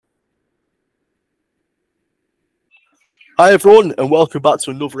Hi everyone, and welcome back to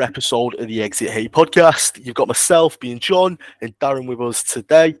another episode of the Exit Hey podcast. You've got myself being John and Darren with us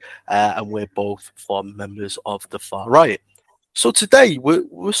today, and we're both former members of the Far Right. So today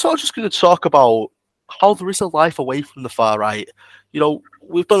we're sort of just going to talk about how there is a life away from the far right.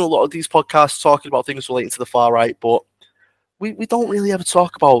 We've done a lot of these podcasts talking about things relating to the far right, but we don't really ever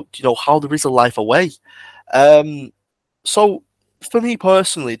talk about how there is a life away. So for me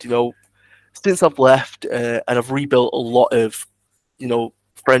personally, since I've left and I've rebuilt a lot of,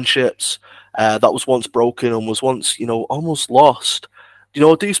 friendships that was once broken and was once, almost lost.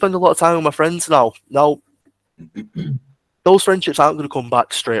 I do spend a lot of time with my friends now. Now, those friendships aren't going to come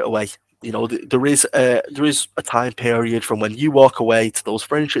back straight away. There is a time period from when you walk away to those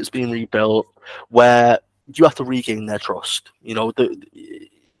friendships being rebuilt where you have to regain their trust.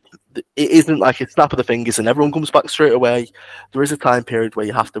 It isn't like a snap of the fingers and everyone comes back straight away. There is a time period where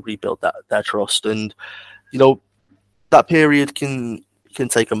you have to rebuild their trust, and that period can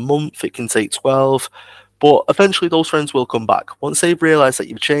take a month, it can take 12, but eventually those friends will come back once they've realised that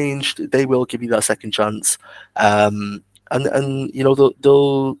you've changed. They will give you that second chance, and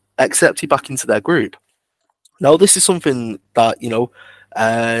they'll accept you back into their group. Now, this is something that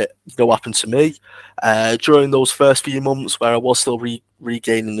happened to me during those first few months where I was still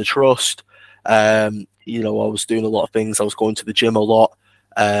regaining the trust. I was doing a lot of things. I was going to the gym a lot.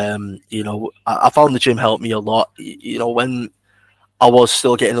 I found the gym helped me a lot. When I was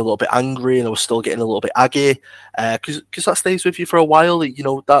still getting a little bit angry and I was still getting a little bit aggy, because that stays with you for a while.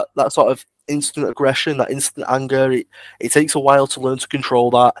 That sort of instant aggression, that instant anger, it takes a while to learn to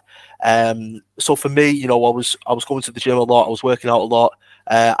control that. So for me, I was going to the gym a lot, I was working out a lot.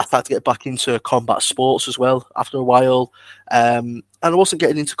 I started to get back into combat sports as well after a while. And I wasn't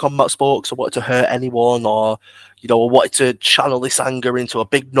getting into combat sports because I wanted to hurt anyone, or I wanted to channel this anger into a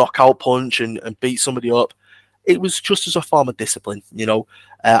big knockout punch and beat somebody up. It was just as a form of discipline.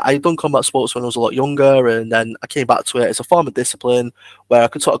 I had done combat sports when I was a lot younger, and then I came back to it as a form of discipline where I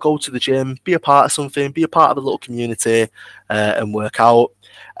could sort of go to the gym, be a part of something, be a part of a little community, and work out.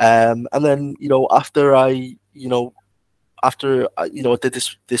 And then, after I did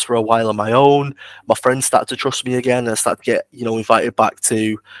this for a while on my own, my friends started to trust me again, and I started to get invited back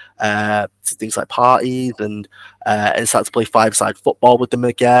to things like parties, and started to play five-side football with them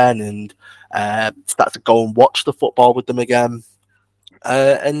again, and started to go and watch the football with them again.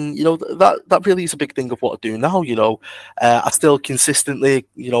 And that really is a big thing of what I do now. I still consistently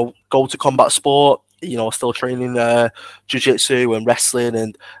go to combat sport. I still train in jiu-jitsu and wrestling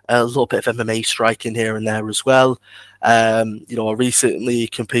and a little bit of MMA striking here and there as well. I recently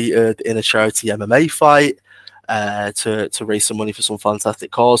competed in a charity MMA fight to raise some money for some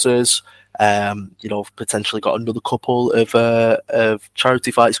fantastic causes. Potentially got another couple of charity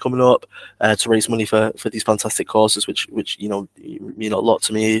fights coming up to raise money for these fantastic causes, which mean a lot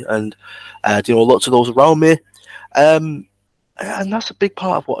to me and a lot to those around me. And that's a big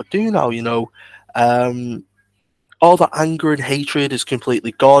part of what I do now. All that anger and hatred is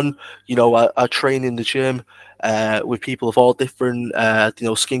completely gone. I train in the gym with people of all different,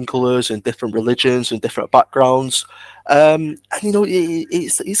 skin colors and different religions and different backgrounds. And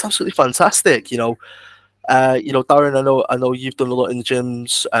it's absolutely fantastic. Darren, I know you've done a lot in the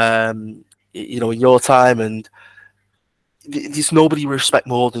gyms, in your time, and there's nobody you respect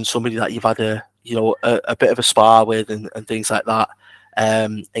more than somebody that you've had a bit of a spar with and things like that.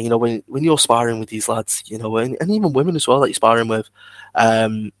 And when you're sparring with these lads, and even women as well that you're sparring with,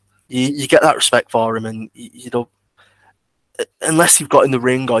 you get that respect for them, and unless you've got in the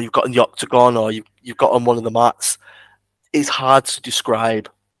ring or you've got in the octagon or you've got on one of the mats, it's hard to describe.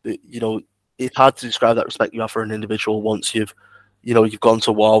 It's hard to describe that respect you have for an individual once you've gone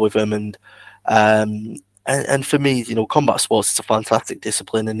to war with them. And for me, combat sports is a fantastic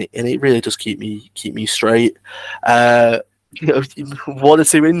discipline, and it really does keep me straight. One or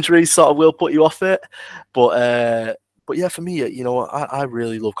two injuries sort of will put you off it, but yeah, for me, I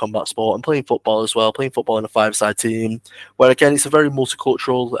really love combat sport and playing football as well. Playing football in a five-side team, where again it's a very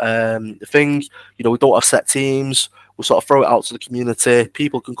multicultural thing. We don't have set teams. We sort of throw it out to the community.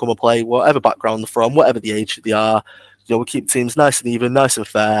 People can come and play, whatever background they're from, whatever the age they are. We keep teams nice and even, nice and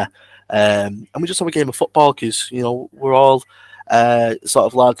fair, and we just have a game of football because we're all sort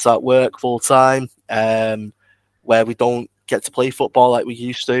of lads that work full time, where we don't get to play football like we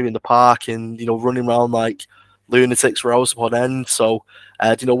used to in the park and running around like lunatics for hours upon end. So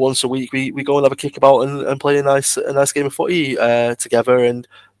once a week we go and have a kickabout and play a nice game of footy together, and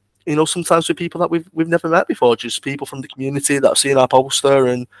sometimes with people that we've never met before, just people from the community that have seen our poster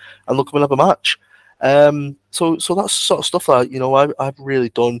and look and have a match. So that's sort of stuff that I've really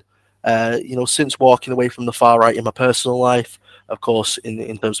done Since walking away from the far right in my personal life, of course,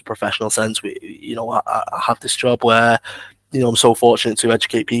 in terms of professional sense, I have this job where, I'm so fortunate to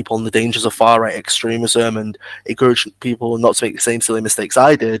educate people on the dangers of far right extremism and encourage people not to make the same silly mistakes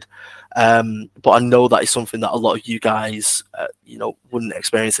I did. But I know that is something that a lot of you guys, wouldn't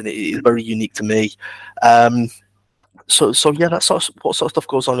experience, and it is very unique to me. So yeah, that's what sort of stuff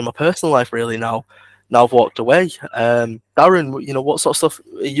goes on in my personal life really now. Now I've walked away. Darren, what sort of stuff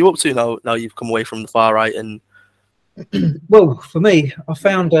are you up to now? Now you've come away from the far right and. Well, for me, I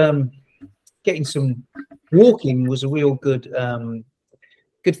found getting some walking was a real good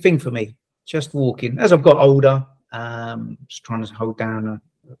thing for me. Just walking. As I've got older, just trying to hold down a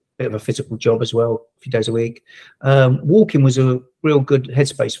bit of a physical job as well, a few days a week. Walking was a real good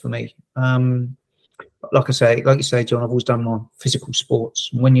headspace for me. Like you say, John, I've always done my physical sports.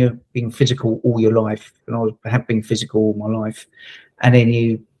 When you're being physical all your life, and I have been physical all my life, and then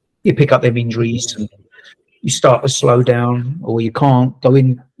you pick up them injuries and you start to slow down, or you can't be a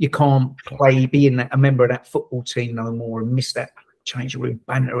member of that football team no more and miss that change room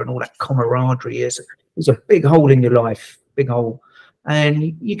banter and all that camaraderie. There's a big hole in your life, big hole.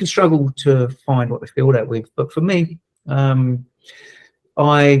 And you can struggle to find what to fill that with. But for me, I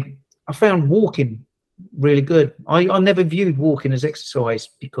found walking really good. I never viewed walking as exercise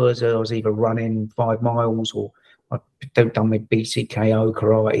because I was either running 5 miles or I'd done my BCKO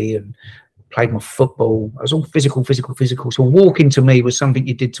karate and played my football. I was all physical. So walking to me was something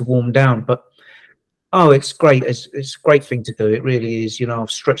you did to warm down. But it's great. It's a great thing to do. It really is.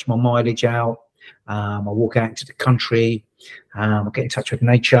 I've stretched my mileage out. I walk out into the country. I get in touch with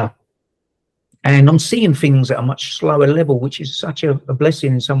nature, and I'm seeing things at a much slower level, which is such a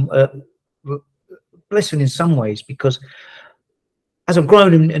blessing in some ways, because as I've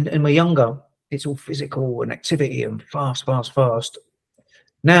grown and we're younger, it's all physical and activity and fast.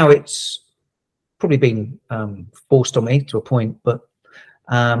 Now it's probably been forced on me to a point, but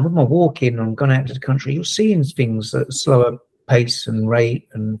with my walking and going out into the country, you're seeing things at a slower pace and rate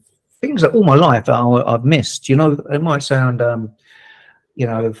and things that all my life I've missed. It might sound, even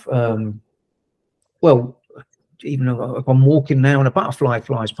if I'm walking now and a butterfly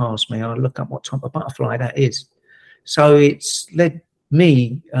flies past me, I look up what type of butterfly that is. So it's led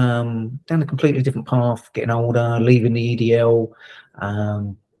me down a completely different path, getting older, leaving the EDL,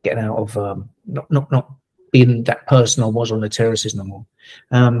 getting out of not being that person I was on the terraces no more.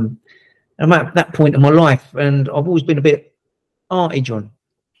 I'm at that point in my life, and I've always been a bit arty, John.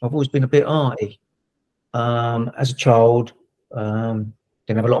 I've always been a bit arty. As a child, didn't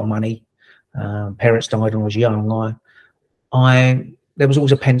have a lot of money. Parents died when I was young. There was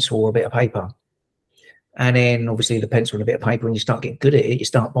always a pencil or a bit of paper. And then obviously the pencil and a bit of paper, and you start getting good at it, you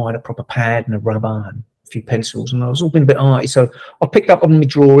start buying a proper pad and a rubber and a few pencils. And I was all been a bit arty. So I picked up on my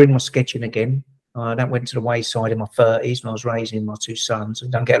drawing, my sketching again. That went to the wayside in my 30s when I was raising my 2 sons. I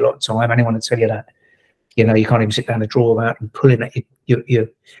don't get a lot of time. Anyone will tell you that. You can't even sit down and draw out and pulling at your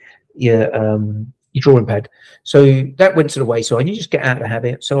drawing pad. So that went to the wayside. You just get out of the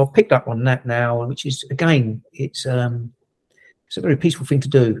habit. So I've picked up on that now, which is, again, it's a very peaceful thing to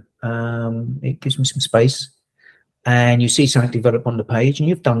do. It gives me some space, and you see something develop on the page, and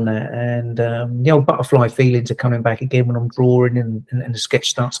you've done that. And the old butterfly feelings are coming back again when I'm drawing, and the sketch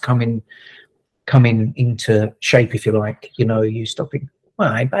starts coming into shape, if you like. You stop thinking,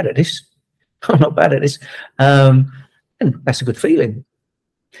 well, I ain't bad at this. I'm not bad at this. And that's a good feeling.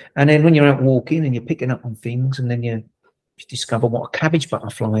 And then when you're out walking and you're picking up on things, and then you discover what a cabbage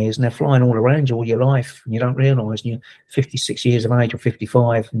butterfly is, and they're flying all around you all your life, and you don't realise, and you're 56 years of age or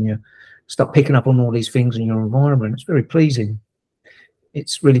 55, and you start picking up on all these things in your environment. It's very pleasing.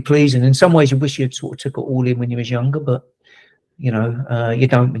 It's really pleasing. In some ways, you wish you'd sort of took it all in when you was younger, but you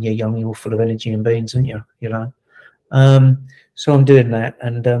don't when you're young. You're full of energy and beans, aren't you? So I'm doing that,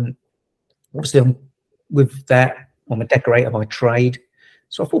 and obviously with that, I'm a decorator by trade.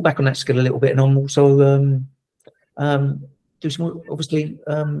 So I fall back on that skill a little bit, and I'm also do some, obviously,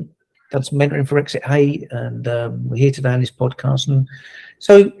 done some mentoring for Exit Hate, and we're here today on this podcast. And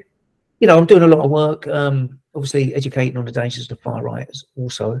so, I'm doing a lot of work, obviously educating on the dangers of the far right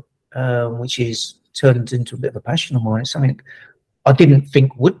also, which is turned into a bit of a passion of mine. It's something I didn't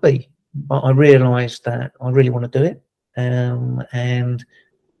think would be, but I realised that I really want to do it, and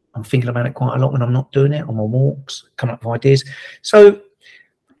I'm thinking about it quite a lot when I'm not doing it, on my walks, coming up with ideas. So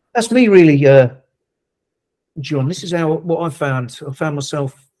that's me really, John. This is what I found. I found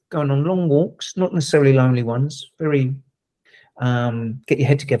myself going on long walks, not necessarily lonely ones, very get your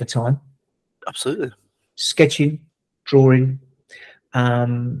head together time. Absolutely. Sketching, drawing.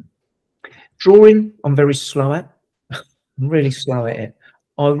 Drawing, I'm very slow at. I'm really slow at it.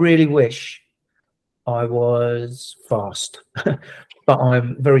 I really wish I was fast, but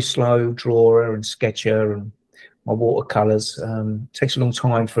I'm a very slow drawer and sketcher, and my watercolors takes a long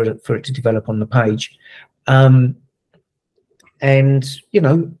time for it to develop on the page. And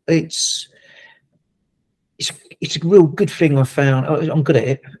it's a real good thing I found. I'm good at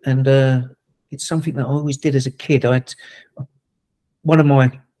it, and it's something that I always did as a kid. One of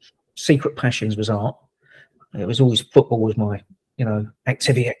my secret passions was art. It was always football was my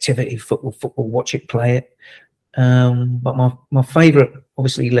activity, football, watch it, play it. But my favourite,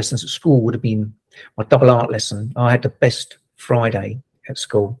 obviously, lessons at school would have been my double art lesson. I had the best Friday at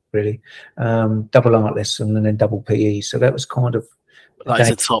school, really. Double art lesson and then double PE. So that was kind of That is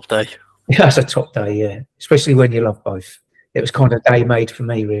a top day. Yeah, that's a top day, yeah. Especially when you love both. It was kind of a day made for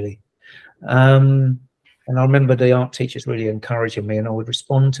me, really. And I remember the art teachers really encouraging me, and I would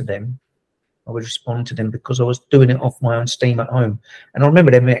respond to them. Because I was doing it off my own steam at home. And I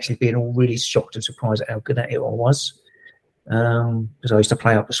remember them actually being all really shocked and surprised at how good at it I was. Because I used to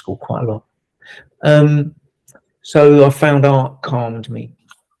play up at school quite a lot. So I found art calmed me,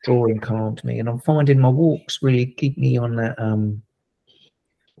 drawing calmed me, and I'm finding my walks really keep me on that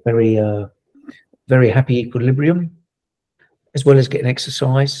very happy equilibrium, as well as getting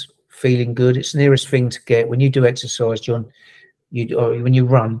exercise, feeling good. It's the nearest thing to get when you do exercise, John. When you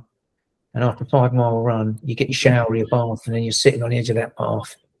run, and after a 5-mile run, you get your shower, your bath, and then you're sitting on the edge of that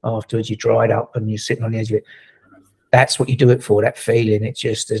bath afterwards. You dried up and you're sitting on the edge of it. That's what you do it for. That feeling. It's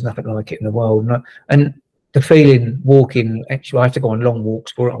just there's nothing like it in the world. And the feeling walking. Actually, I have to go on long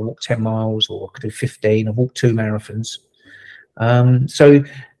walks for it. I walk 10 miles, or I could do 15. I walk 2 marathons. So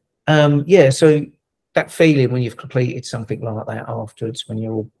that feeling when you've completed something like that afterwards, when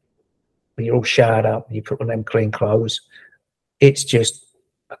you're all showered up and you put on them clean clothes, it's just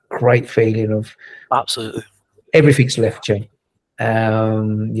a great feeling of absolutely everything's left you.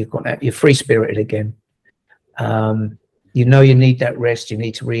 You've got that, you're free spirited again. You need that rest, you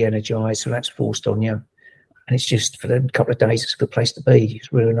need to re-energize, so that's forced on you. And it's just for a couple of days, it's a good place to be.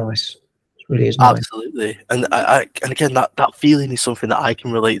 It's really nice. It really is nice. Absolutely. And and again, that feeling is something that I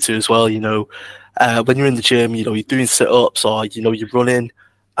can relate to as well. When you're in the gym, you're doing sit-ups, or you're running,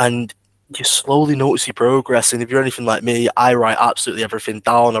 and you slowly notice your progress. And if you're anything like me, I write absolutely everything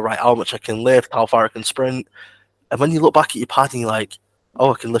down. I write how much I can lift, how far I can sprint. And when you look back at your pad and you're like,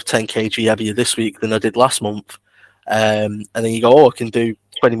 oh, I can lift 10 kg heavier this week than I did last month. And then you go, oh, I can do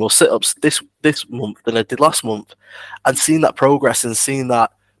 20 more sit-ups this month than I did last month. And seeing that progress and seeing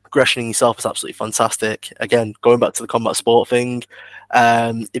that progression in yourself is absolutely fantastic. Again, going back to the combat sport thing,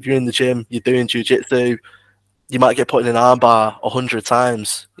 if you're in the gym, you're doing jiu-jitsu, you might get put in an armbar 100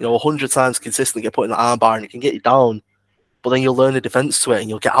 times. 100 times consistently get put in an armbar and it can get you down. But then you'll learn a defense to it and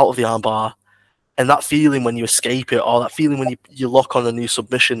you'll get out of the armbar. And that feeling when you escape it, or that feeling when you lock on a new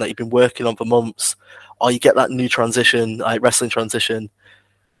submission that you've been working on for months, or you get that new transition, like wrestling transition,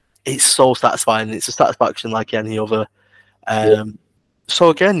 it's so satisfying. It's a satisfaction like any other. So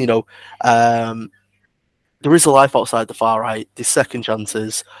again, there is a life outside the far right. There's second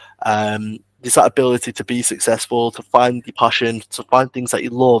chances. There's that ability to be successful, to find your passion, to find things that you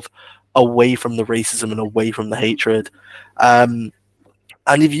love away from the racism and away from the hatred.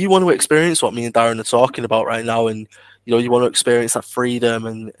 And if you want to experience what me and Darren are talking about right now, and you want to experience that freedom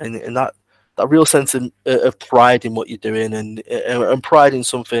and that real sense of pride in what you're doing, and pride in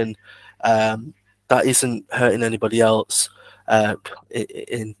something that isn't hurting anybody else. I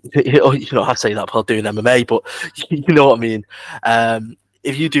say that while doing MMA, but you know what I mean.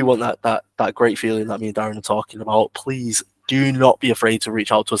 If you do want that great feeling that me and Darren are talking about, please do not be afraid to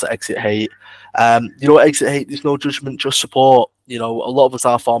reach out to us at Exit Hate. Exit Hate, there's no judgment, just support. A lot of us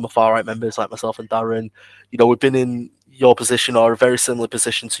are former far right members like myself and Darren. We've been in your position or a very similar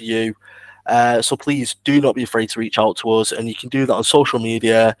position to you. So please do not be afraid to reach out to us, and you can do that on social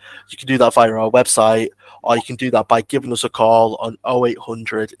media. You can do that via our website, or you can do that by giving us a call on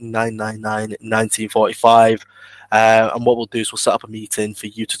 0800 999 1945. And what we'll do is we'll set up a meeting for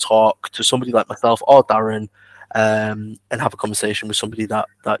you to talk to somebody like myself or Darren, and have a conversation with somebody that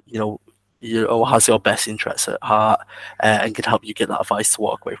has your best interests at heart, and can help you get that advice to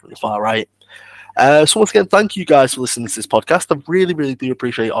walk away from the far right. So once again, thank you guys for listening to this podcast. I really, really do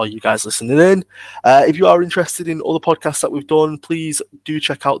appreciate all you guys listening in. If you are interested in other podcasts that we've done, please do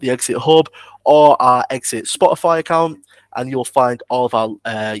check out the Exit Hub or our Exit Spotify account, and you'll find all of our,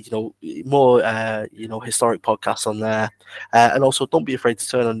 more, historic podcasts on there. And also, don't be afraid to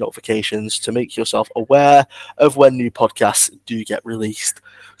turn on notifications to make yourself aware of when new podcasts do get released.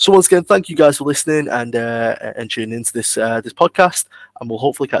 So once again, thank you guys for listening and tuning into this podcast, and we'll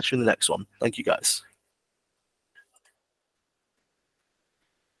hopefully catch you in the next one. Thank you guys.